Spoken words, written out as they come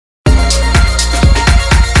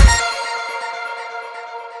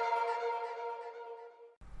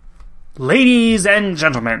Ladies and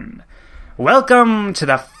gentlemen, welcome to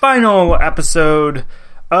the final episode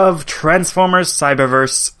of Transformers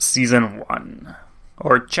Cyberverse Season 1.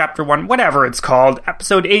 Or Chapter 1, whatever it's called.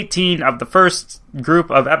 Episode 18 of the first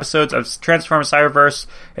group of episodes of Transformers Cyberverse.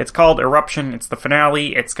 It's called Eruption. It's the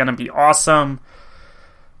finale. It's gonna be awesome.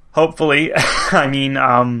 Hopefully. I mean,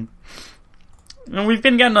 we've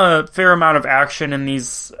been getting a fair amount of action in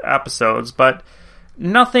these episodes, but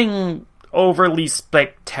nothing overly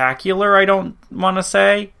spectacular, I don't want to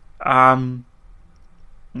say. I've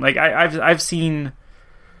seen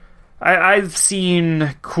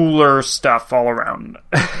cooler stuff all around.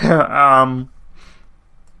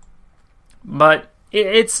 But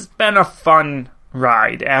it's been a fun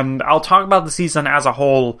ride, and I'll talk about the season as a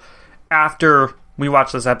whole after we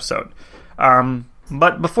watch this episode.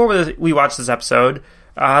 But before we watch this episode,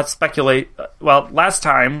 speculate. Well, last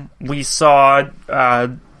time we saw.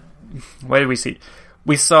 What did we see?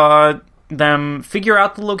 We saw them figure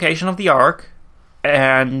out the location of the Ark,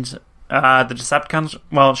 and the Decepticons,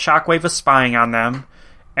 Shockwave was spying on them,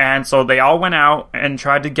 and so they all went out and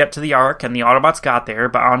tried to get to the Ark, and the Autobots got there,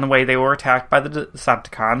 but on the way they were attacked by the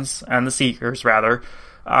Decepticons, and the Seekers, rather.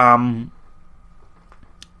 And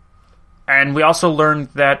we also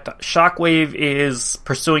learned that Shockwave is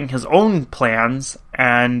pursuing his own plans,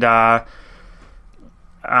 and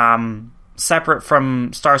separate from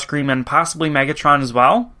Starscream and possibly Megatron as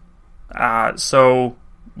well. So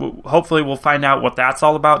hopefully we'll find out what that's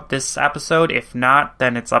all about this episode. If not,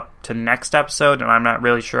 then it's up to next episode, and I'm not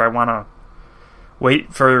really sure I want to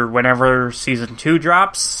wait for whenever Season 2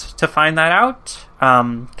 drops to find that out.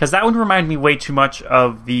 Because that would remind me way too much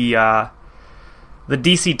of the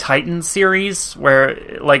DC Titans series,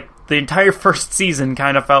 where like the entire first season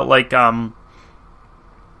kind of felt like the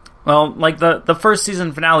first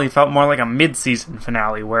season finale felt more like a mid-season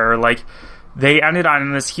finale, where, like, they ended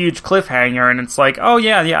on this huge cliffhanger, and it's like, oh,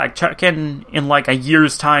 yeah, check in like, a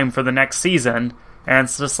year's time for the next season, and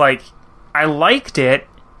it's just like, I liked it,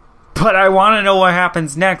 but I want to know what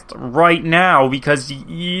happens next right now, because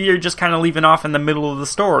you're just kind of leaving off in the middle of the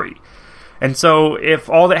story. And so, if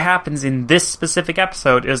all that happens in this specific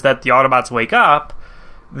episode is that the Autobots wake up,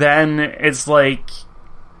 then it's like,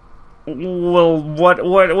 well,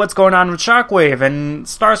 what's going on with Shockwave and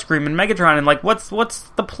Starscream and Megatron, and like what's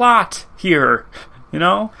the plot here? You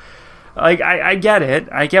know, like I get it,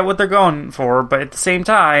 I get what they're going for, but at the same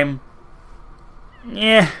time,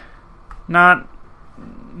 not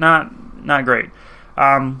great.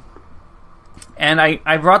 And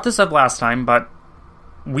I brought this up last time, but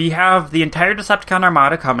we have the entire Decepticon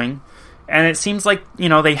armada coming, and it seems like, you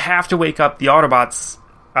know, they have to wake up the Autobots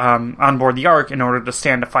on board the Ark in order to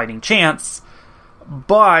stand a fighting chance.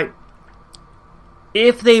 But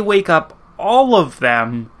if they wake up all of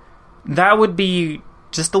them, that would be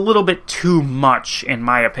just a little bit too much, in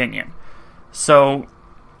my opinion. So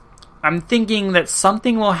I'm thinking that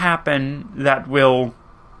something will happen that will,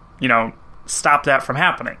 you know, stop that from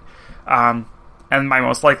happening. And my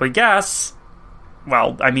most likely guess,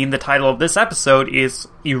 the title of this episode is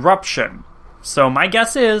Eruption. So my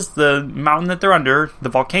guess is the mountain that they're under, the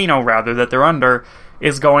volcano rather, that they're under,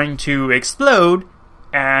 is going to explode,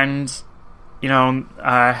 and, you know,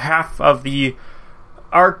 half of the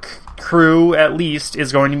Ark crew, at least,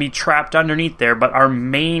 is going to be trapped underneath there, but our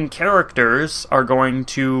main characters are going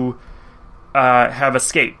to have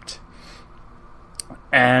escaped.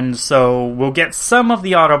 And so we'll get some of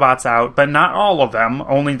the Autobots out, but not all of them.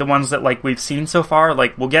 Only the ones that, like, we've seen so far.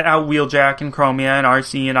 Like, we'll get out Wheeljack and Chromia and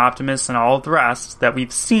RC and Optimus and all of the rest that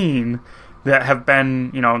we've seen that have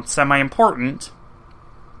been, you know, semi-important.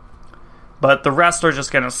 But the rest are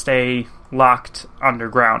just going to stay locked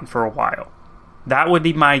underground for a while. That would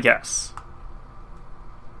be my guess.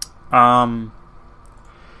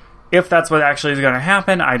 If that's what actually is going to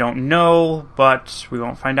happen, I don't know, but we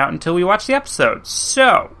won't find out until we watch the episode.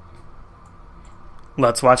 So,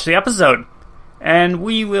 let's watch the episode. And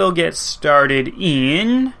we will get started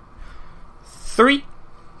in 3,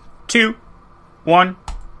 2, 1,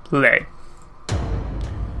 play.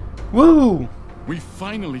 Woo! We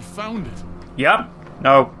finally found it. Yep.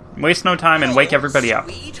 No, waste no time and wake everybody up.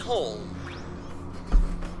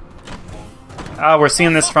 We're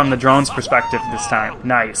seeing this from the drone's perspective this time.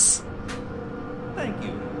 Nice. Thank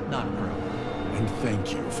you, not a problem. And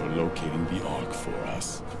thank you for locating the Ark for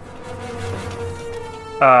us.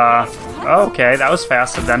 Okay, that was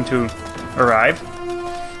fast of them to arrive.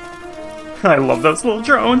 I love those little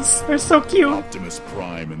drones. They're so cute. Optimus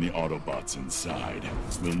Prime and the Autobots inside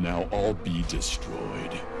will now all be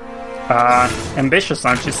destroyed. Ambitious,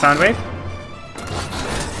 aren't you, Soundwave?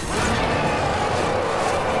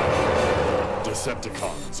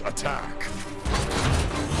 Decepticons, attack!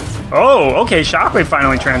 Oh, okay, Shockwave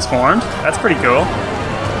finally transformed. That's pretty cool.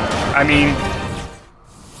 I mean,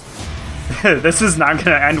 this is not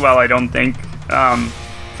gonna end well, I don't think,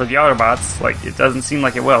 for the Autobots. Like, it doesn't seem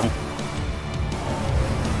like it will.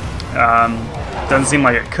 Doesn't seem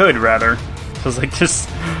like it could, rather. Because, like, just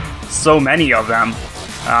so many of them.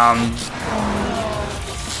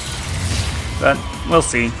 But we'll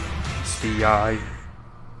see. CI.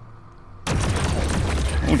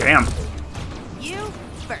 Oh, damn. You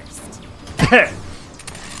first.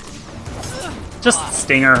 Just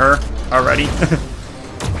stinger her already.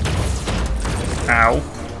 Ow.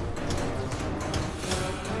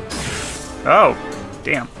 Oh,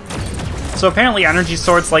 damn. So apparently energy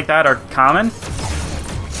swords like that are common?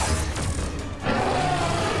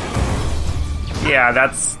 Yeah,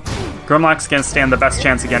 that's... Grimlock's gonna stand the best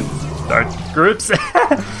chance against our groups.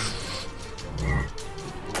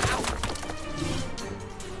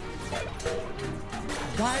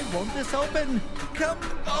 Why won't this open? Come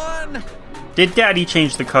on! Did Daddy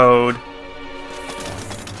change the code?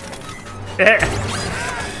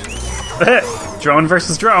 Drone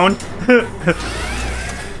versus drone.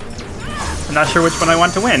 I'm not sure which one I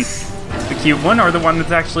want to win. The cute one or the one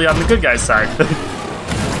that's actually on the good guy's side.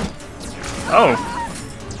 Oh.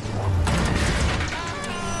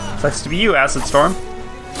 Sucks to be you, Acid Storm.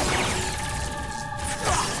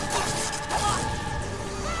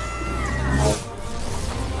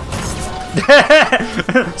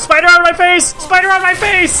 Spider on my face! Spider on my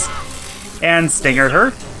face! And stingered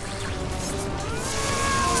her.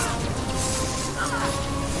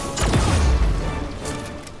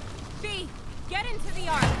 B, get into the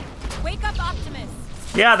arc. Wake up Optimus.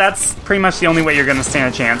 Yeah, that's pretty much the only way you're gonna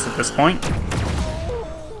stand a chance at this point.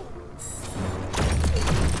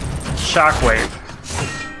 Shockwave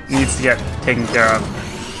needs to get taken care of.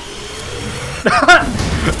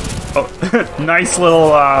 Oh, nice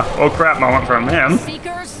little oh crap moment from him.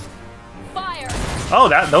 Seekers, fire. Oh,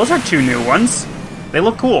 those are two new ones. They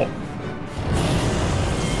look cool.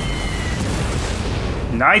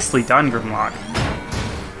 Nicely done, Grimlock.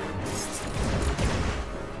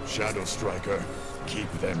 Shadow Striker, keep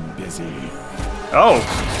them busy. Oh.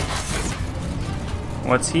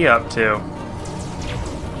 What's he up to?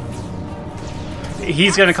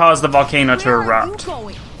 He's gonna cause the volcano to Where are erupt. you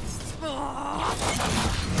going?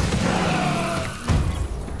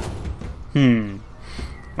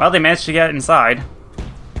 Well, they managed to get inside.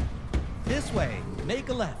 This way. Make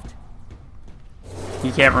a left.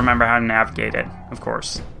 He can't remember how to navigate it, of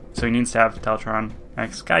course. So he needs to have Teltron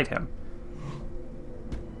X guide him.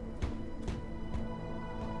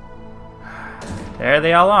 There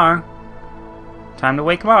they all are. Time to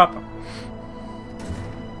wake them up.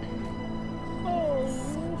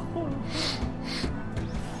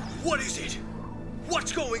 What is it?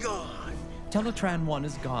 What's going on? Teletran 1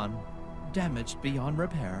 is gone. Damaged beyond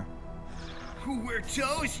repair. We're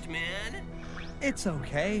toast, man. It's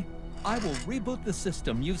okay. I will reboot the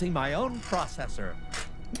system using my own processor.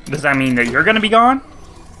 Does that mean that you're gonna be gone?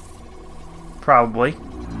 Probably.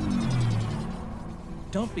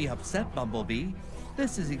 Don't be upset, Bumblebee.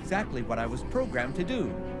 This is exactly what I was programmed to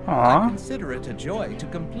do. Aw. I consider it a joy to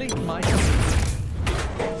complete my...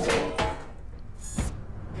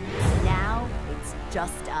 Now it's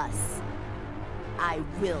just us. I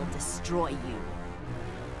will destroy you.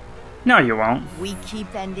 No, you won't. We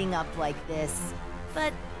keep ending up like this,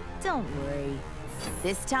 but don't worry.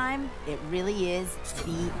 This time, it really is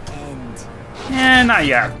the end. Eh, not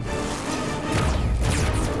yet.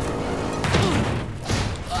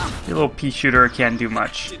 Your little pea shooter can't do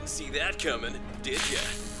much. Didn't see that coming, did ya?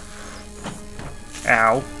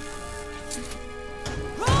 Ow.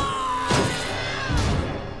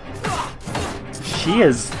 She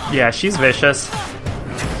is... yeah, she's vicious.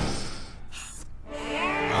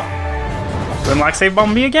 Grimlock save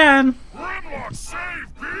Bumblebee again! Grimlock, save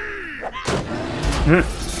me!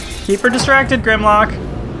 Keep her distracted, Grimlock!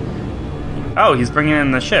 Oh, he's bringing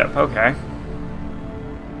in the ship, okay.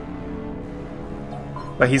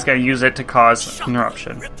 But he's gonna use it to cause an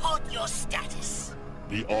eruption. Report your status.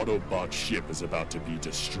 The Autobot ship is about to be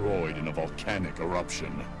destroyed in a volcanic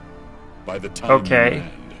eruption. By the time Okay. you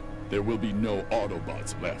land, there will be no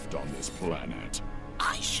Autobots left on this planet.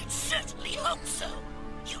 I should certainly hope so.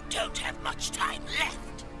 You don't have much time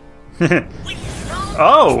left.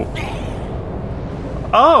 Oh!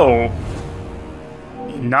 Oh!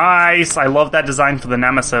 Nice! I love that design for the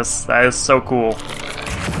Nemesis. That is so cool.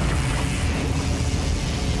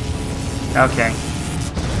 Okay.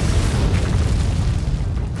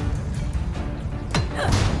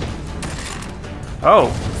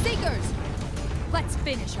 Oh. Seekers, let's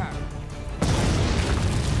finish her.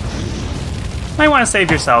 Might want to save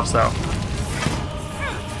yourselves, though.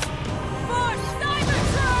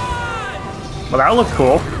 Well, that'll look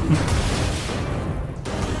cool.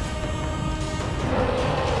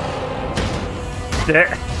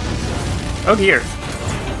 Oh dear.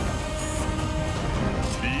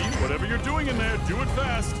 Steve, whatever you're doing in there, do it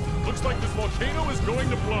fast. Looks like this volcano is going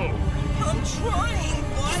to blow. I'm trying,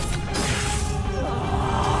 what?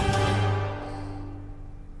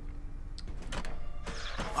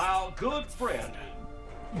 Our good friend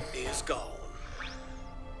is gone.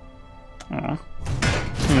 Aw.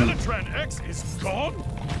 Teletran X is gone?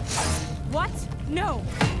 What? No.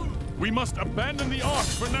 We must abandon the Ark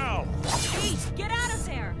for now. Hey, get out of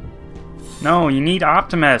there. No, you need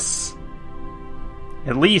Optimus.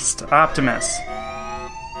 At least Optimus.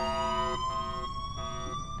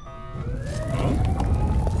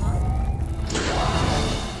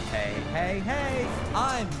 Hey,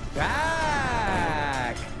 I'm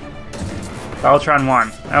back! Beltron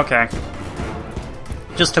 1. Okay.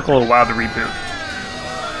 Just took a little while to reboot.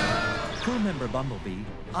 Crew member Bumblebee,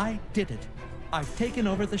 I did it. I've taken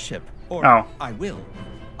over the ship. Or Oh. I will.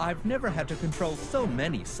 I've never had to control so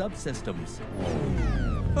many subsystems.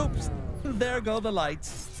 Oops, there go the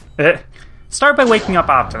lights. Start by waking up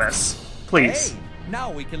Optimus. Please. Hey,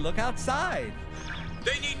 now we can look outside.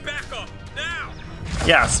 They need backup now.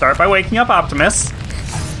 Yeah, start by waking up Optimus.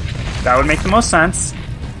 That would make the most sense.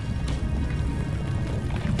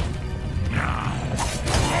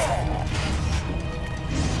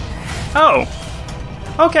 Oh.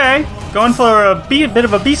 Okay. Going for a bit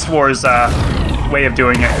of a Beast Wars way of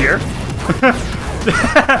doing it here.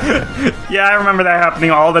 Yeah, I remember that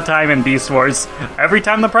happening all the time in Beast Wars. Every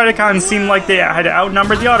time the Predacons seemed like they had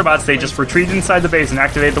outnumbered the Autobots, they just retreated inside the base and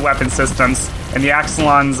activated the weapon systems. And the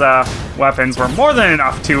Axelon's weapons were more than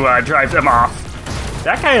enough to drive them off.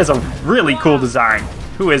 That guy has a really cool design.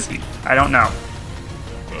 Who is he? I don't know.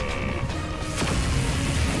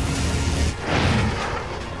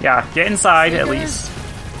 Yeah, get inside at least.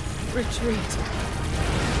 Retreat.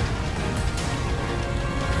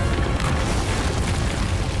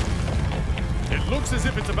 It looks as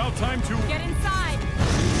if it's about time to... Get inside.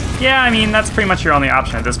 Yeah, I mean, that's pretty much your only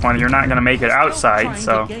option at this point. You're not going to make it outside, Trying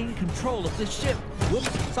so... to gain control of the ship.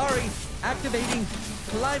 Whoops, sorry. Activating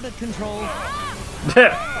climate control.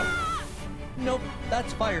 Nope,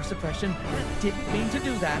 that's fire suppression. Didn't mean to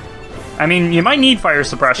do that. I mean, you might need fire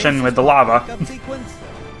suppression with the lava. Backup sequence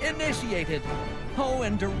initiated. Oh,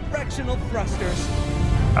 and directional thrusters.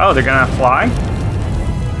 Oh, they're gonna fly?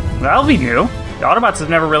 That'll be new. The Autobots have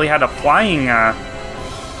never really had a flying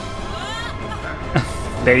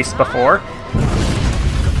base before.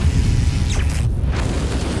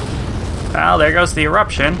 Well, there goes the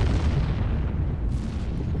Eruption.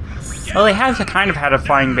 Well, they have kind of had a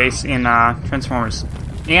flying base in Transformers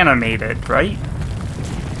Animated, right?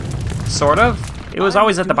 Sort of. It was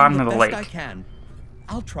always at the bottom of the lake. I can.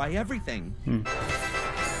 I'll try everything.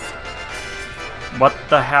 What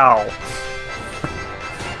the hell?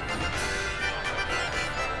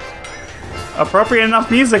 Appropriate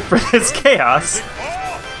enough music for this chaos.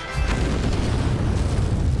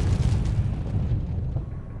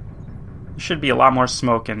 Should be a lot more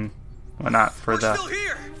smoke and whatnot for We're the still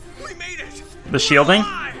here. We made it. the shielding.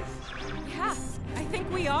 Yes, I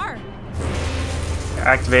think we are.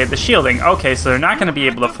 Activated the shielding. Okay, so they're not going to be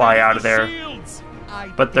able to fly out of there, Shields!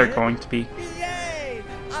 but they're did? going to be. Yay!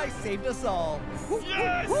 I saved us all.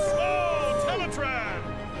 Yes! Oh, Teletran!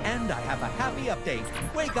 And I have a happy update.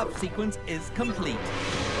 Wake up sequence is complete.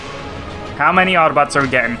 How many Autobots are we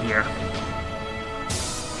getting here?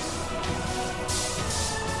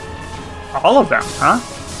 All of them, huh?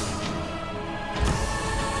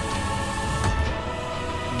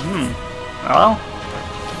 Well,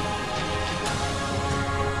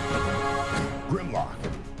 Grimlock,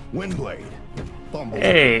 Windblade, Bumblebee.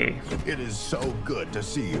 hey. It is so good to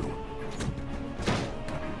see you.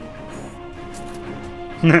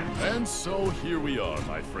 And so here we are,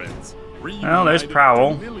 my friends. Well, there's Reunited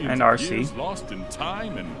Prowl after millions and of RC. years lost in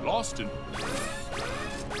time and lost in...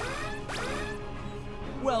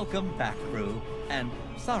 Welcome back, crew. And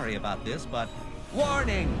sorry about this, but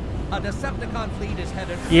warning! A Decepticon fleet is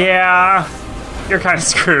headed. Yeah, you're kind of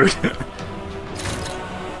screwed.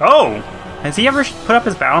 Oh, has he ever put up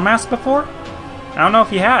his battle mask before? I don't know if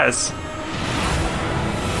he has.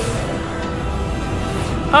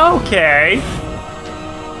 Okay.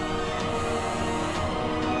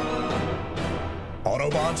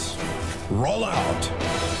 Autobots, roll out.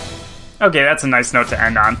 Okay, that's a nice note to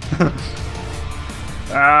end on.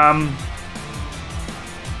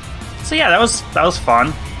 So yeah, that was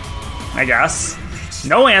fun, I guess.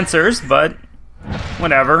 No answers, but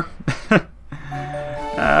whatever.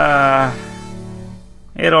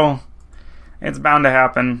 It's bound to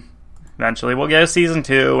happen eventually. We'll get a season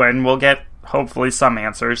 2, and we'll get, hopefully, some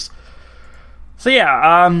answers. So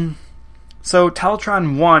yeah, so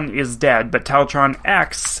Teletron 1 is dead, but Teletron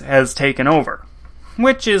X has taken over,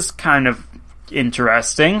 which is kind of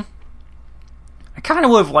interesting. I kind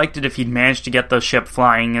of would have liked it if he'd managed to get the ship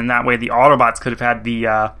flying, and that way the Autobots could have had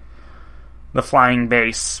the flying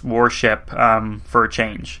base warship for a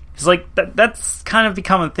change. Because like that's kind of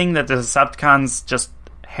become a thing that the Decepticons just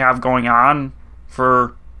have going on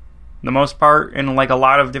for the most part in like a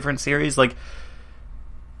lot of different series. Like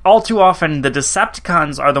all too often, the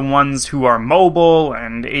Decepticons are the ones who are mobile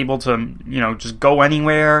and able to, just go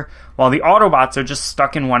anywhere, while the Autobots are just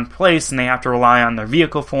stuck in one place and they have to rely on their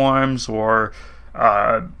vehicle forms or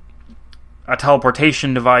a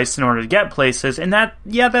teleportation device in order to get places. And that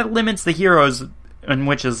limits the heroes, and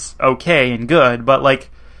which is okay and good, but like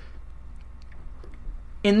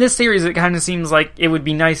in this series, it kind of seems like it would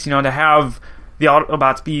be nice, to have the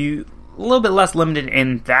Autobots be a little bit less limited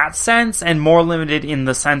in that sense, and more limited in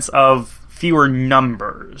the sense of fewer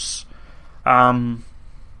numbers.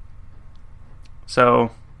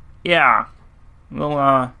 So, yeah.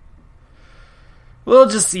 We'll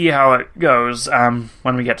just see how it goes when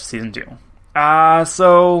we get to Season 2.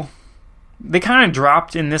 So they kind of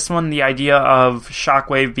dropped in this one the idea of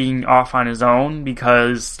Shockwave being off on his own,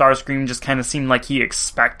 because Starscream just kind of seemed like he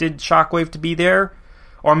expected Shockwave to be there.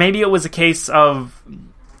 Or maybe it was a case of,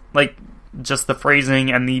 like, just the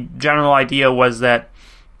phrasing, and the general idea was that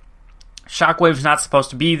Shockwave's not supposed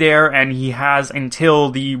to be there, and he has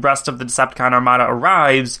until the rest of the Decepticon Armada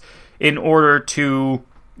arrives in order to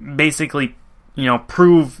basically,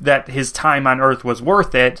 prove that his time on Earth was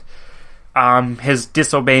worth it. His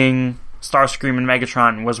disobeying Starscream and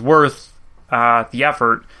Megatron was worth the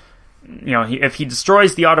effort. If he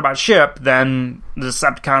destroys the Autobot ship, then the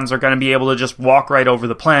Decepticons are going to be able to just walk right over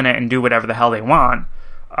the planet and do whatever the hell they want.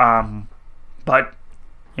 But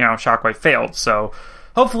Shockwave failed. So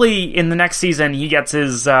hopefully in the next season he gets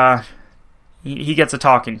his he gets a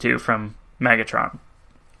talking to from Megatron.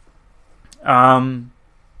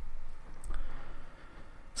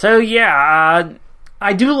 So yeah,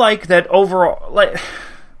 I do like that overall. Like,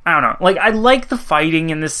 I don't know. Like, I like the fighting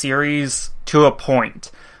in this series to a point.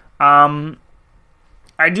 I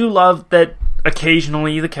do love that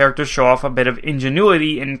occasionally the characters show off a bit of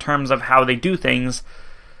ingenuity in terms of how they do things.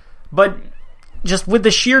 But just with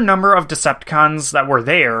the sheer number of Decepticons that were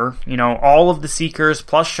there, all of the Seekers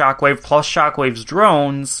plus Shockwave's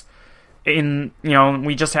drones,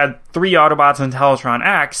 we just had 3 Autobots and Teletron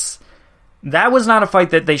X. That was not a fight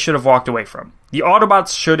that they should have walked away from. The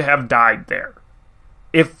Autobots should have died there,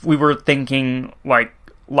 if we were thinking, like,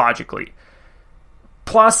 logically.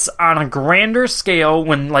 Plus, on a grander scale,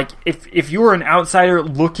 when, like, if you were an outsider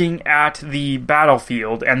looking at the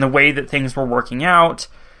battlefield and the way that things were working out,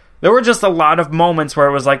 there were just a lot of moments where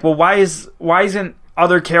it was like, well, why isn't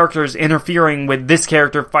other characters interfering with this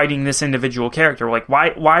character fighting this individual character? Like,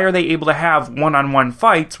 why are they able to have one-on-one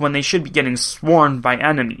fights when they should be getting swarmed by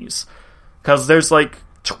enemies? Because there's, like,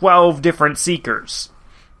 12 different Seekers.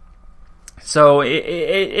 So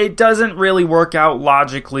it doesn't really work out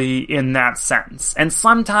logically in that sense. And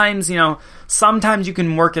sometimes, sometimes you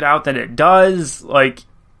can work it out that it does. Like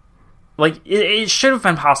it should have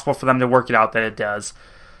been possible for them to work it out that it does.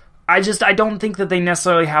 I don't think that they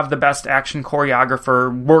necessarily have the best action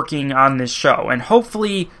choreographer working on this show. And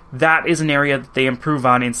hopefully that is an area that they improve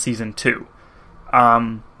on in Season 2.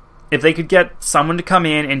 If they could get someone to come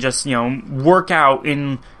in and just, work out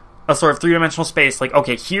in a sort of 3-dimensional space, like,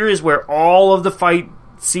 okay, here is where all of the fight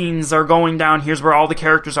scenes are going down, here's where all the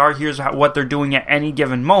characters are, here's what they're doing at any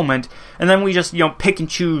given moment, and then we just, pick and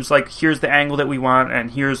choose, like, here's the angle that we want,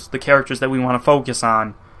 and here's the characters that we want to focus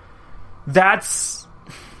on. That's,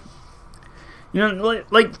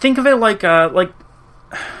 like, think of it like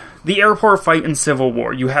the airport fight in Civil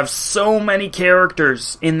War. You have so many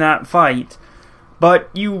characters in that fight, but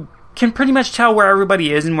you can pretty much tell where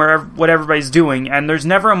everybody is and what everybody's doing, and there's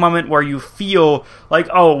never a moment where you feel like,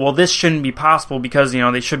 oh, well, this shouldn't be possible because,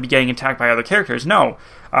 they should be getting attacked by other characters. No.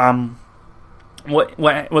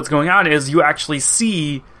 What's going on is you actually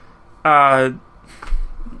see, what am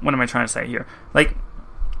I trying to say here? Like,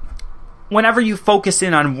 whenever you focus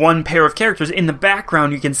in on one pair of characters, in the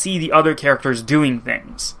background you can see the other characters doing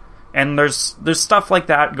things. And there's stuff like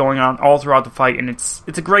that going on all throughout the fight, and it's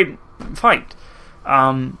a great fight.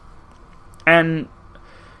 And,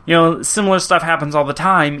 similar stuff happens all the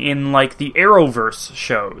time in, like, the Arrowverse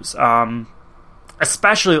shows.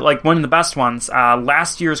 Especially, like, one of the best ones,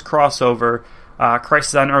 last year's crossover,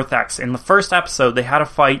 Crisis on Earth X. In the first episode, they had a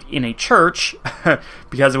fight in a church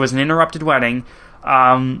because it was an interrupted wedding.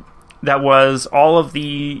 That was all of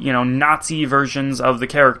the, Nazi versions of the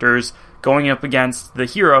characters going up against the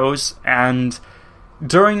heroes, and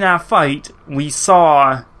during that fight, we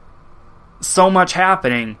saw so much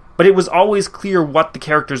happening, but it was always clear what the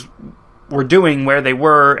characters were doing, where they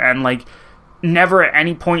were, and, never at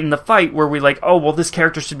any point in the fight were we like, oh, well, this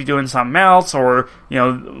character should be doing something else, or,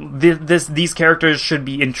 these characters should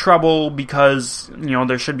be in trouble because,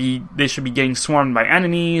 they should be getting swarmed by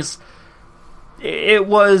enemies. It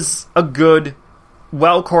was a good,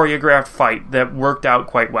 well-choreographed fight that worked out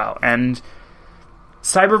quite well, and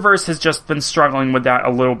Cyberverse has just been struggling with that a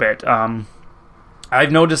little bit.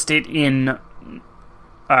 I've noticed it in,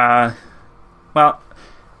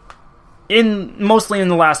 mostly in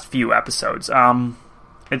the last few episodes.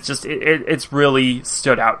 It's really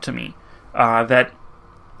stood out to me, that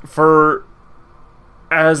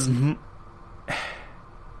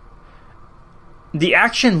the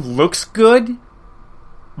action looks good,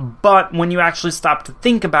 but when you actually stop to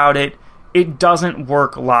think about it, it doesn't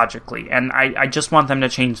work logically, and I just want them to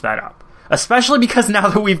change that up. Especially because now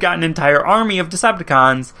that we've got an entire army of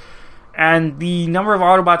Decepticons, and the number of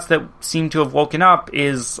Autobots that seem to have woken up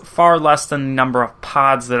is far less than the number of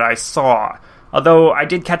pods that I saw. Although I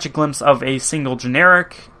did catch a glimpse of a single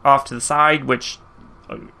generic off to the side, which,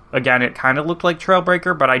 again, it kind of looked like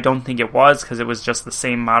Trailbreaker, but I don't think it was, because it was just the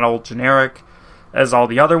same model generic as all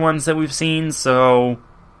the other ones that we've seen, so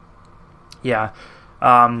yeah.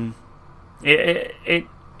 It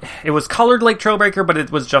was colored like Trailbreaker, but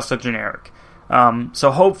it was just a generic.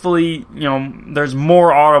 So hopefully, there's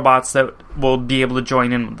more Autobots that will be able to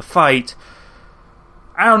join in with the fight.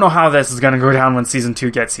 I don't know how this is going to go down when Season 2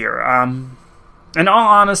 gets here. In all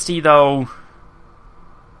honesty, though,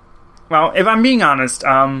 well, if I'm being honest,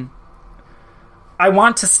 I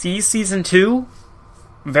want to see Season 2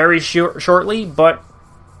 very shortly, but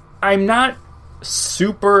I'm not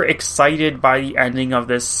super excited by the ending of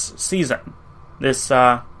this season. This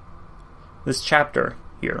chapter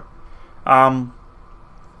here. So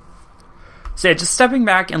yeah, just stepping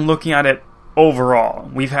back and looking at it overall,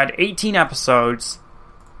 we've had 18 episodes,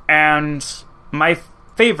 and my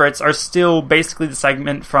favorites are still basically the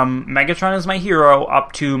segment from Megatron is My Hero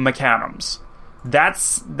up to McAdams. That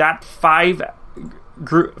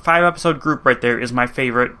 5-episode group right there is my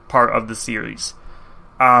favorite part of the series.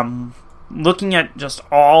 Looking at just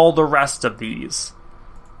all the rest of these,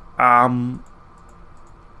 the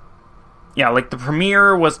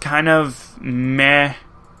premiere was kind of meh.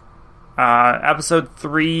 Episode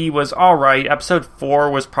 3 was alright. Episode 4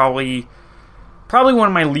 was probably one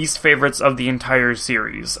of my least favorites of the entire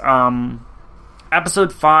series.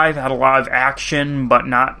 Episode 5 had a lot of action, but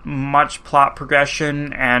not much plot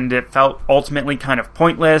progression, and it felt ultimately kind of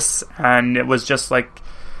pointless, and it was just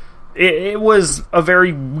it was a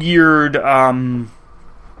very weird,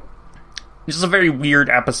 just a very weird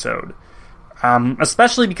episode.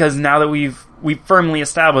 Especially because now that we've firmly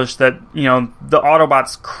established that, the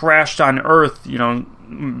Autobots crashed on Earth,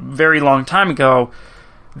 very long time ago,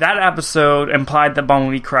 that episode implied that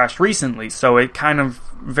Bumblebee crashed recently, so it kind of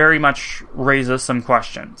very much raises some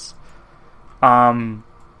questions.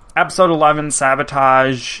 Episode 11,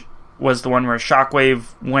 Sabotage, was the one where Shockwave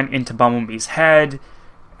went into Bumblebee's head,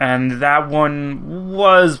 and that one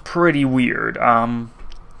was pretty weird.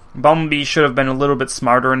 Bumblebee should have been a little bit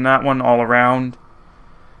smarter in that one all around.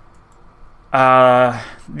 The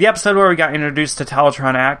episode where we got introduced to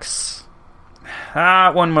Teletron X,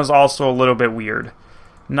 that one was also a little bit weird.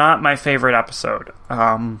 Not my favorite episode.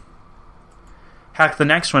 Heck, the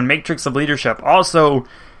next one, Matrix of Leadership, also,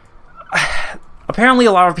 apparently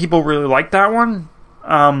a lot of people really like that one.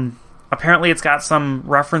 Apparently it's got some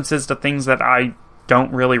references to things that I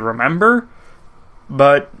don't really remember,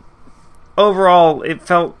 but overall it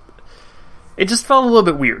just felt a little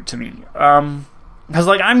bit weird to me. Because,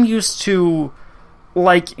 I'm used to,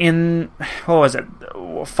 in, what was it,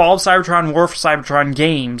 Fall of Cybertron, War for Cybertron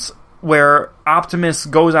games, where Optimus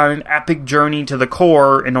goes on an epic journey to the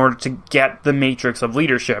core in order to get the Matrix of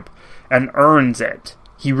Leadership, and earns it.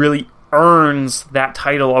 He really earns that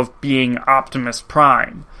title of being Optimus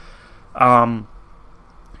Prime.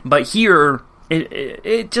 But here,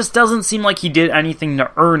 it just doesn't seem like he did anything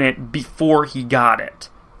to earn it before he got it.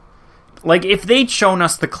 If they'd shown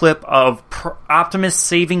us the clip of Optimus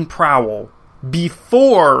saving Prowl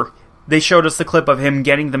before they showed us the clip of him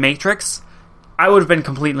getting the Matrix, I would have been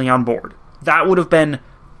completely on board. That would have been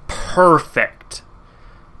perfect.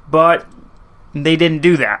 But they didn't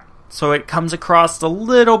do that, so it comes across a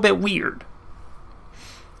little bit weird.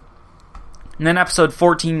 And then episode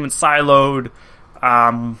 14 with Siloed.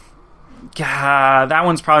 That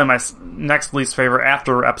one's probably my next least favorite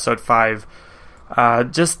after episode 5.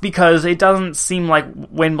 Just because it doesn't seem like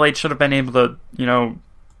Windblade should have been able to,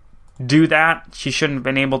 do that. She shouldn't have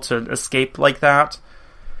been able to escape like that.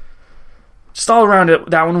 Just all around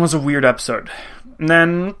it, that one was a weird episode. And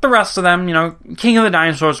then the rest of them, King of the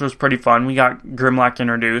Dinosaurs was pretty fun. We got Grimlock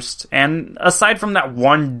introduced. And aside from that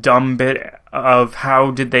one dumb bit of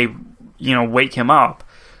how did they, wake him up,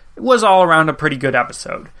 it was all around a pretty good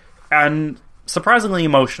episode. And surprisingly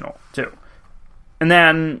emotional, too. And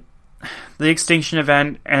then the Extinction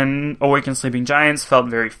Event and Awakened Sleeping Giants felt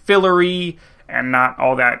very fillery and not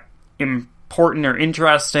all that important or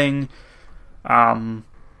interesting.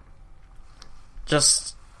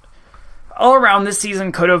 Just all around, this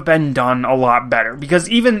season could have been done a lot better, because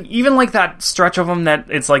even like that stretch of them that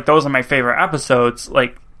it's like those are my favorite episodes,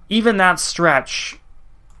 like even that stretch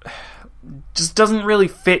just doesn't really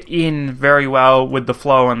fit in very well with the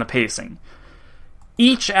flow and the pacing.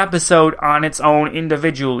 Each episode on its own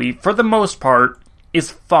individually, for the most part,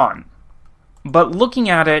 is fun, but looking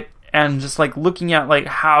at it and just like looking at like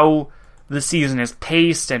how the season is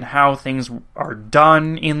paced and how things are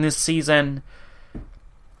done in this season,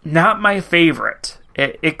 not my favorite.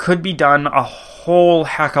 It could be done a whole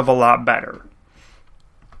heck of a lot better.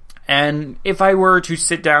 And if I were to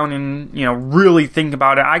sit down and, really think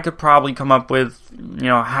about it, I could probably come up with,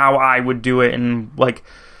 how I would do it and, like,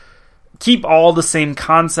 keep all the same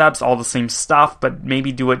concepts, all the same stuff, but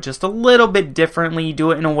maybe do it just a little bit differently,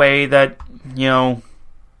 do it in a way that,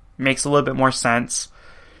 makes a little bit more sense.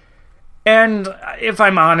 And if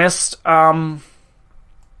I'm honest,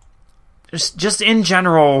 just in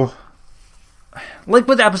general, like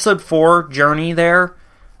with episode 4, Journey there,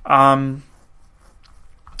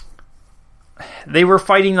 they were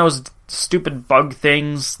fighting those stupid bug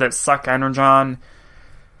things that suck energon.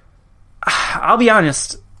 I'll be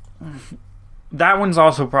honest, that one's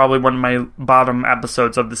also probably one of my bottom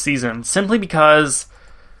episodes of the season, simply because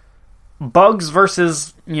bugs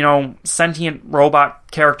versus, sentient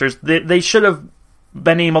robot characters, they should have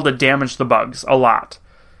been able to damage the bugs a lot.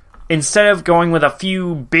 Instead of going with a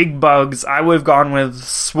few big bugs, I would have gone with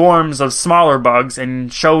swarms of smaller bugs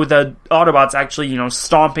and show the Autobots actually,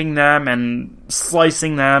 stomping them and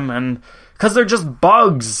slicing them, and because they're just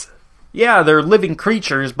bugs. Yeah, they're living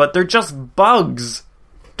creatures, but they're just bugs.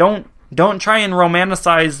 Don't try and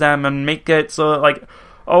romanticize them and make it so like,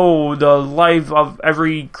 oh, the life of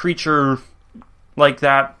every creature like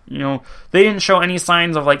that, they didn't show any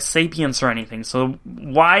signs of like sapience or anything. So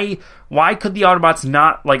why could the Autobots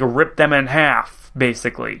not like rip them in half,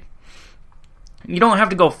 basically? You don't have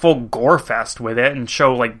to go full gore fest with it and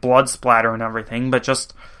show like blood splatter and everything, but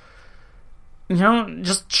just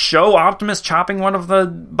just show Optimus chopping one of the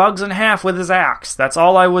bugs in half with his axe. That's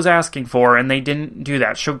all I was asking for, and they didn't do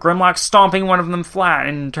that. Show Grimlock stomping one of them flat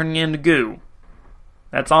and turning it into goo.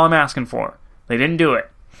 That's all I'm asking for. They didn't do it.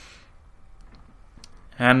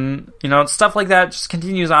 And, stuff like that just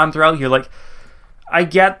continues on throughout here. Like, I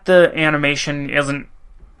get the animation isn't,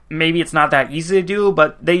 maybe it's not that easy to do,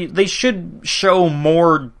 but they should show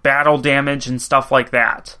more battle damage and stuff like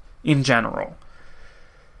that, in general.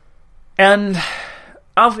 And,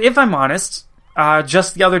 if I'm honest,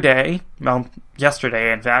 just the other day, well,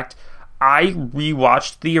 yesterday, in fact, I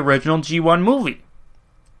rewatched the original G1 movie.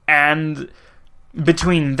 And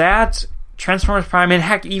between that, Transformers Prime, and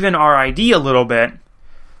heck, even RID a little bit,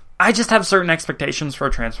 I just have certain expectations for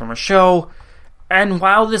a Transformers show, and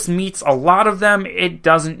while this meets a lot of them, it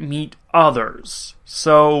doesn't meet others.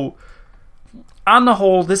 So, on the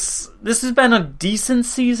whole, this has been a decent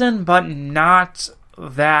season, but not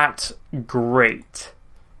that great.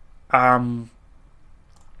 Yeah.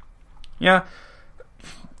 I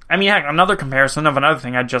mean, heck, another comparison of another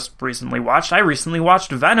thing I just recently watched. I recently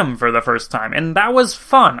watched Venom for the first time, and that was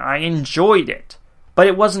fun. I enjoyed it, but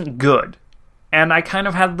it wasn't good. And I kind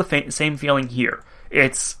of had the same feeling here.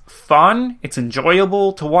 It's fun, it's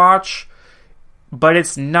enjoyable to watch, but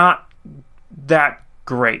it's not that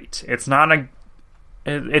great. It's not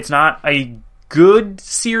a good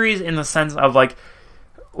series in the sense of like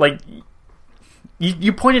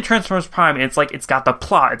you point at Transformers Prime and it's like it's got the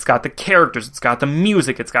plot, it's got the characters, it's got the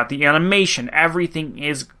music, it's got the animation, everything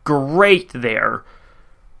is great there.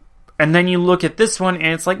 And then you look at this one, and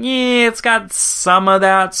it's like, yeah, it's got some of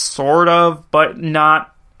that, sort of, but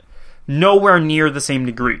nowhere near the same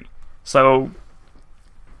degree. So,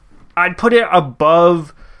 I'd put it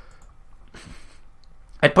above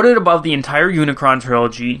the entire Unicron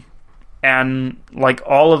trilogy, and, like,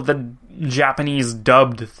 all of the Japanese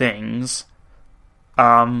dubbed things.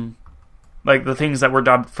 like the things that were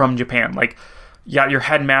dubbed from Japan. Like, you got your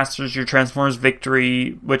Headmasters, your Transformers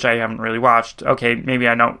Victory, which I haven't really watched. Okay, maybe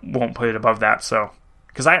I won't put it above that, so...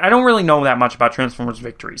 Because I don't really know that much about Transformers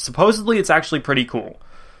Victory. Supposedly, it's actually pretty cool.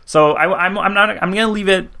 So I'm gonna leave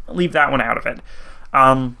that one out of it.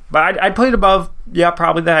 But I'd put it above,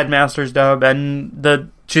 probably the Headmasters dub and the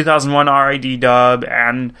 2001 RID dub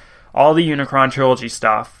and all the Unicron trilogy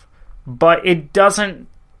stuff. But it doesn't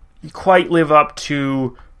quite live up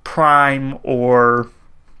to Prime or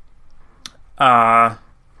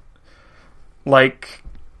like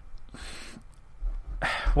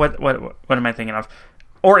what am I thinking of?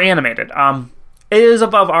 Or animated. It is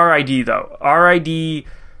above RID though. RID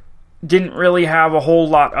didn't really have a whole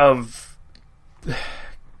lot of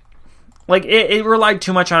like it relied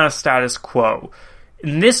too much on a status quo.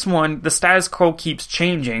 In this one, the status quo keeps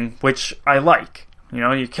changing, which I like. You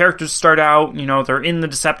know, your characters start out, you know, they're in the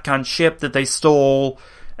Decepticon ship that they stole,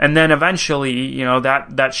 and then eventually, you know,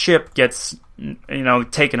 that ship gets, you know,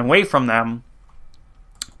 taken away from them,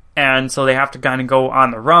 and so they have to kind of go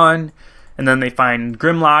on the run, and then they find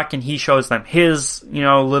Grimlock, and he shows them his, you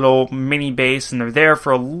know, little mini base, and they're there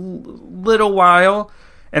for a little while,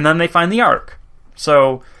 and then they find the Ark.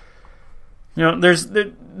 So, you know, there's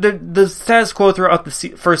the status quo throughout the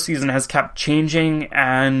first season has kept changing,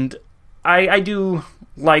 and I do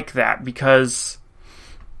like that because,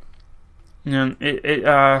 you know,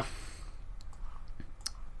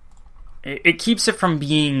 it keeps it from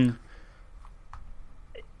being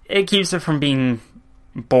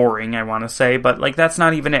boring, I want to say, but like that's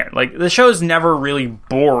not even it. Like the show's never really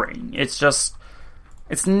boring. It's just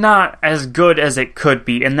it's not as good as it could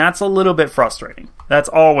be, and that's a little bit frustrating. That's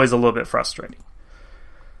always a little bit frustrating.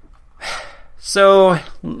 So,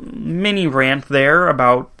 mini rant there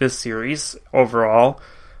about this series overall.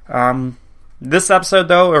 This episode,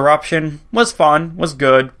 though, Eruption, was fun, was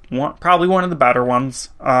good, probably one of the better ones.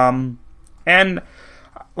 And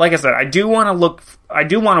like I said, I do want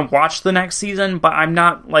to watch the next season, but I'm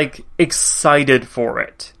not like excited for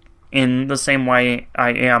it in the same way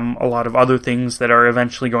I am a lot of other things that are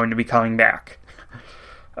eventually going to be coming back.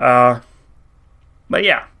 But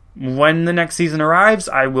yeah. When the next season arrives,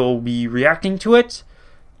 I will be reacting to it,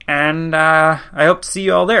 and I hope to see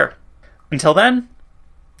you all there. Until then,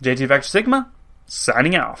 JTVectorSigma,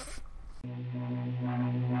 signing off.